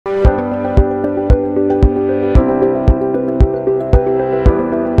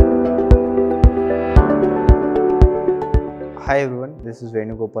this is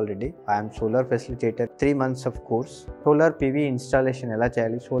Venugopal Reddy. I am solar facilitator. 3 months of course. Solar PV installation ela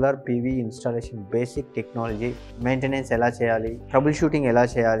cheyali, solar PV installation basic technology, maintenance ela cheyali, troubleshooting ela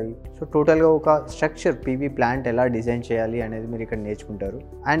cheyali. So total ga oka structure PV plant ela design cheyali anedi meer ikkada నేర్చుకుంటారు.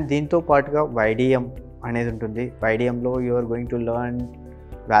 And దీంతో పాటుగా YDM అనేది ఉంటుంది. YDM లో you are going to learn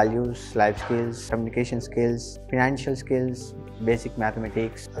values, life skills, communication skills, financial skills, basic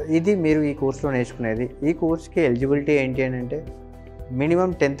mathematics. ఇది మీరు ఈ కోర్సులో నేర్చుకునేది. ఈ కోర్స్కి ఎలిజిబిలిటీ ఏంటి అని అంటే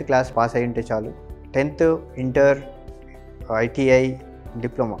మినిమం 10th క్లాస్ పాస్ అయి ఉంటే చాలు. 10th ఇంటర్, ITI,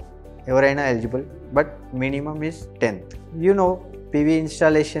 డిప్లొమా ఎవరైనా eligible, but minimum is 10th. PV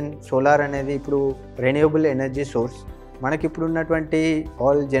installation solar అనేది ఇప్పుడు రెన్యూవబుల్ ఎనర్జీ సోర్స్. మనకి ఇప్పుడు ఉన్నటువంటి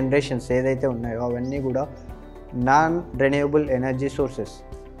ఆల్ జనరేషన్స్ ఏదైతే ఉన్నాయో అవన్నీ కూడా non renewable energy sources.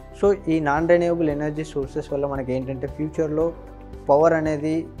 So ఈ నాన్ రెన్యూవబుల్ ఎనర్జీ సోర్సెస్ వల్ల మనకి ఏంటంటే ఫ్యూచర్లో పవర్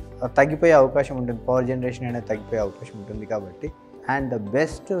అనేది తగ్గిపోయే అవకాశం ఉంటుంది, పవర్ జనరేషన్ అనేది తగ్గిపోయే అవకాశం ఉంటుంది. కాబట్టి and the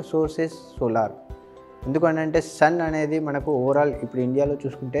best source is solar. ఎందుకంటే సన్ అనేది మనకు ఓవరాల్ ఇప్పుడు ఇండియాలో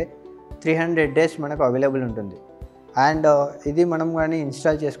చూసుకుంటే 300 days మనకు అవైలబుల్ ఉంటుంది. అండ్ ఇది మనం కానీ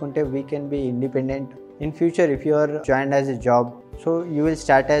ఇన్స్టాల్ చేసుకుంటే we can be independent in future. If you are joined as a job, so you will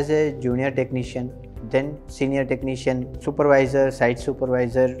start as a junior technician, then senior technician, supervisor, site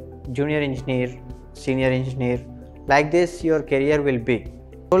supervisor, junior engineer, senior engineer. Like this your career will be.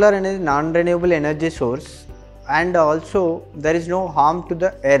 Solar is non-renewable energy source and also there is no harm to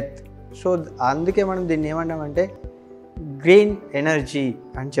the earth. So అందుకే మనం దీన్ని ఏమంటామంటే green energy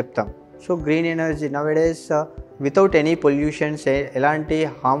అని చెప్తాం. So green energy నౌడేస్ without any pollutions, ఎలాంటి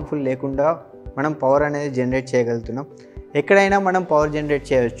harmful లేకుండా మనం power అనేది జనరేట్ చేయగలుగుతున్నాం. ఎక్కడైనా మనం పవర్ జనరేట్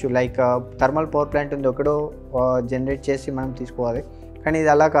చేయవచ్చు. లైక్ థర్మల్ పవర్ ప్లాంట్ ఉంది, ఒకడో జనరేట్ చేసి మనం తీసుకోవాలి. కానీ ఇది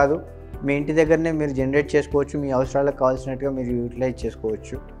అలా కాదు, మీ ఇంటి దగ్గరనే మీరు జనరేట్ చేసుకోవచ్చు, మీ అవసరాలకు కావాల్సినట్టుగా మీరు యూటిలైజ్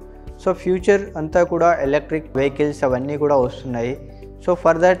చేసుకోవచ్చు. సో ఫ్యూచర్ అంతా కూడా ఎలక్ట్రిక్ వెహికల్స్ అవన్నీ కూడా వస్తున్నాయి. So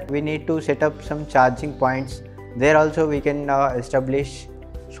for that we need to set up some charging points. There also we can establish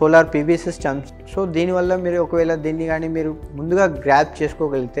solar PV systems. So దీనివల్ల మీరు ఒకవేళ దీన్ని కానీ మీరు ముందుగా గ్రాప్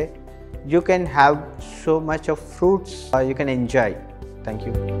చేసుకోగలిగితే you can have so much of fruits you can enjoy. Thank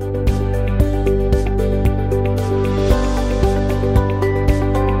you.